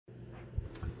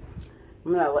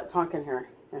I'm going to let Tonk in here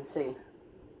and see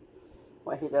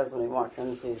what he does when he walks in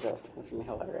and sees this. It's going to be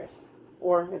hilarious.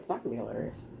 Or it's not going to be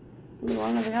hilarious. It's going to be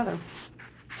one or the other.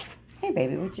 Hey,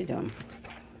 baby, what you doing?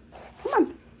 Come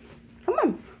on. Come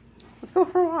on. Let's go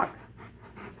for a walk.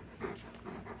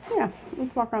 Yeah,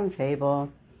 let's walk around the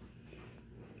table.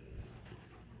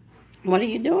 What are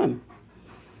you doing?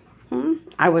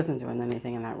 I wasn't doing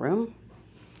anything in that room.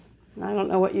 I don't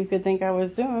know what you could think I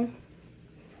was doing.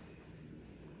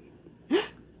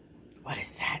 What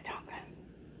is that, Tonka?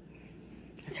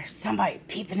 Is there somebody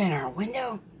peeping in our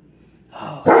window?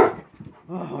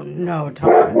 Oh no,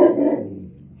 Tonka.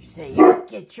 You say you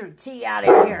get your tea out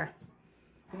of here.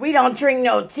 We don't drink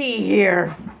no tea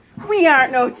here. We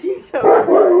aren't no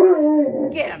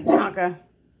teetotalers. Get him, Tonka.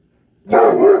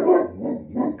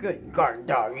 Good guard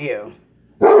dog, you.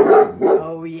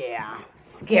 Oh, yeah.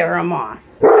 Scare him off.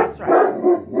 That's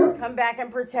right. Come back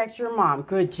and protect your mom.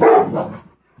 Good job.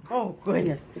 Oh,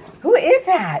 goodness. Who is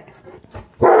that?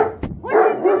 What are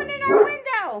you doing in our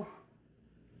window?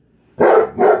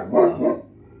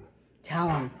 Tell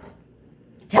him.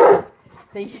 Tell him.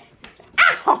 Say,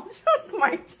 ow, just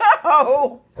my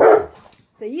toe.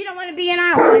 So you don't want to be in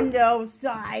our window,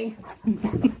 Si.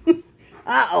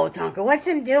 Uh-oh, Tonka. What's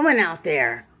him doing out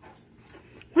there?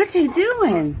 What's he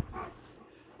doing?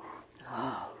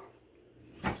 Oh.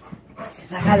 He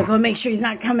says, I gotta go make sure he's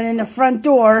not coming in the front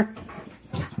door.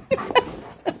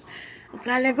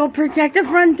 Gotta go protect the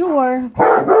front door.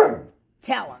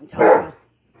 Tell him, Tonka.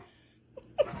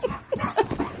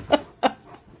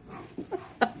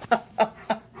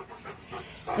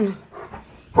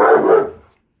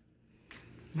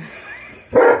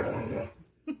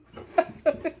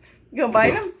 You gonna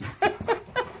bite him?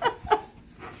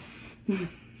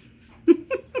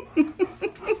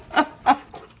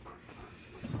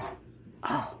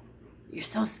 Oh, you're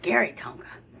so scary, Tonka.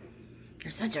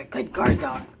 You're such a good guard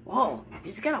dog. Whoa,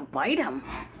 he's gonna bite him.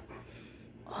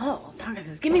 Oh, Tonka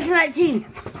says, give me some of that tea.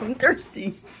 I'm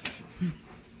thirsty.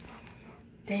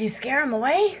 Did you scare him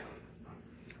away?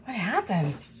 What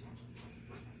happened?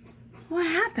 What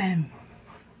happened?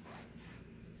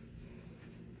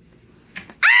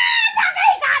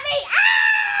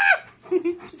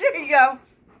 There you go.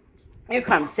 You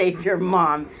come save your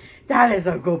mom. That is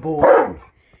a good boy.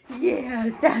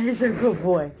 Yes, that is a good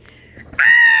boy.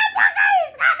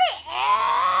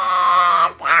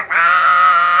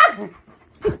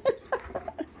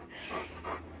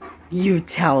 You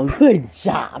tell him. Good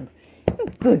job.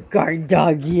 Good guard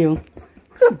dog, you.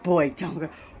 Good boy, Tonka.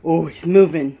 Oh, he's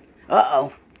moving.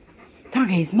 Uh-oh.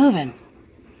 Tonka, he's moving.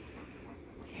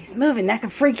 He's moving. That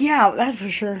could freak you out, that's for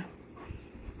sure.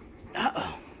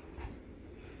 Uh-oh.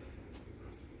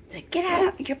 Say, get out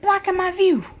of, you're blocking my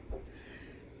view.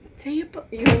 Say, you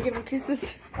gonna give him kisses?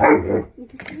 You gonna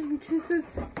give him kisses?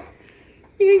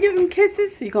 You gonna give him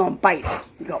kisses? You gonna bite him?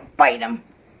 You gonna bite him?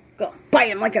 You gonna bite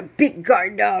him like a big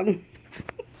guard dog.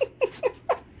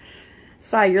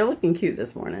 Si, you're looking cute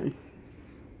this morning.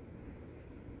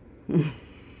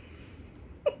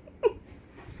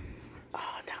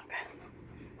 Oh, Tonka,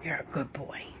 you're a good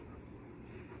boy.